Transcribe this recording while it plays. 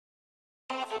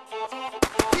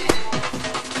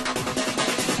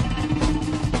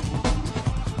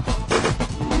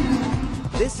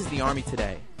This is the Army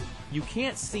today. You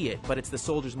can't see it, but it's the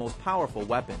soldier's most powerful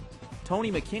weapon.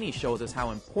 Tony McKinney shows us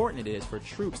how important it is for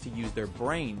troops to use their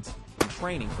brains in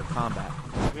training for combat.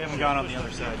 We haven't gone on the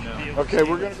other side, no. Okay,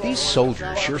 we're going to go. These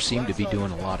soldiers sure seem to be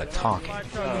doing a lot of talking,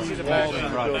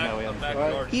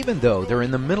 even though they're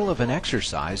in the middle of an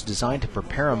exercise designed to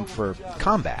prepare them for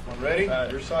combat. Ready?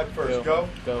 Your side first. Go.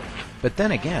 But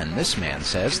then again, this man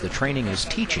says the training is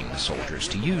teaching the soldiers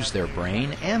to use their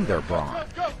brain and their brawn.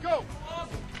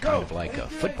 Kind of like a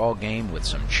football game with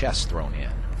some chess thrown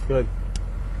in. Good.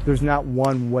 There's not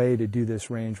one way to do this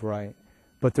range right,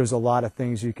 but there's a lot of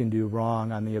things you can do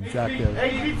wrong on the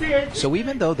objective. So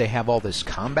even though they have all this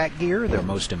combat gear, their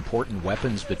most important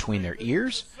weapons between their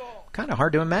ears, kind of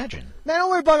hard to imagine. Man,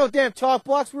 don't worry about no damn chalk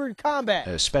blocks. We're in combat.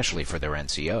 Especially for their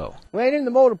NCO. We ain't in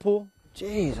the motor pool.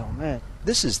 Jeez, oh man.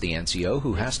 This is the NCO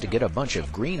who has to get a bunch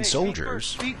of green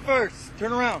soldiers Feet first.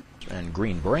 Turn around. and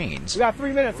green brains We got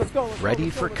 3 minutes. Let's go. ready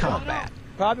for combat.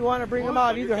 Probably want to bring him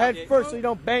out either head first so you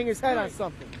don't bang his head on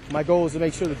something. My goal is to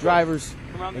make sure the drivers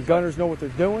and gunners know what they're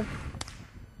doing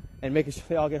and making sure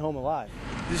they all get home alive.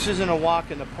 This isn't a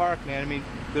walk in the park, man. I mean,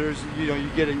 there's, you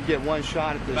get one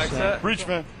shot at this. Reach,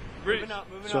 man.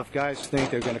 So if guys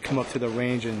think they're going to come up to the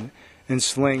range and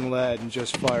sling lead and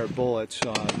just fire bullets,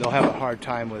 they'll have a hard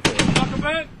time with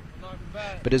it.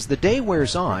 But as the day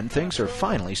wears on, things are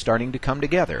finally starting to come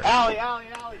together. Alley.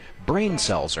 Brain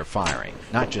cells are firing,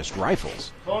 not just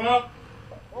rifles.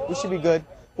 We should be good.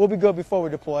 We'll be good before we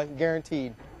deploy,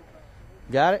 guaranteed.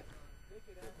 Got it?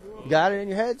 Got it in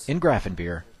your heads? In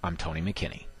Grafenbeer, I'm Tony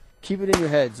McKinney. Keep it in your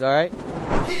heads, all right?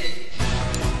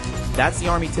 That's the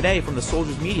Army Today from the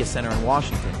Soldiers Media Center in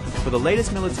Washington. For the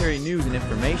latest military news and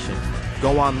information,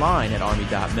 go online at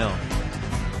ARMY.MIL.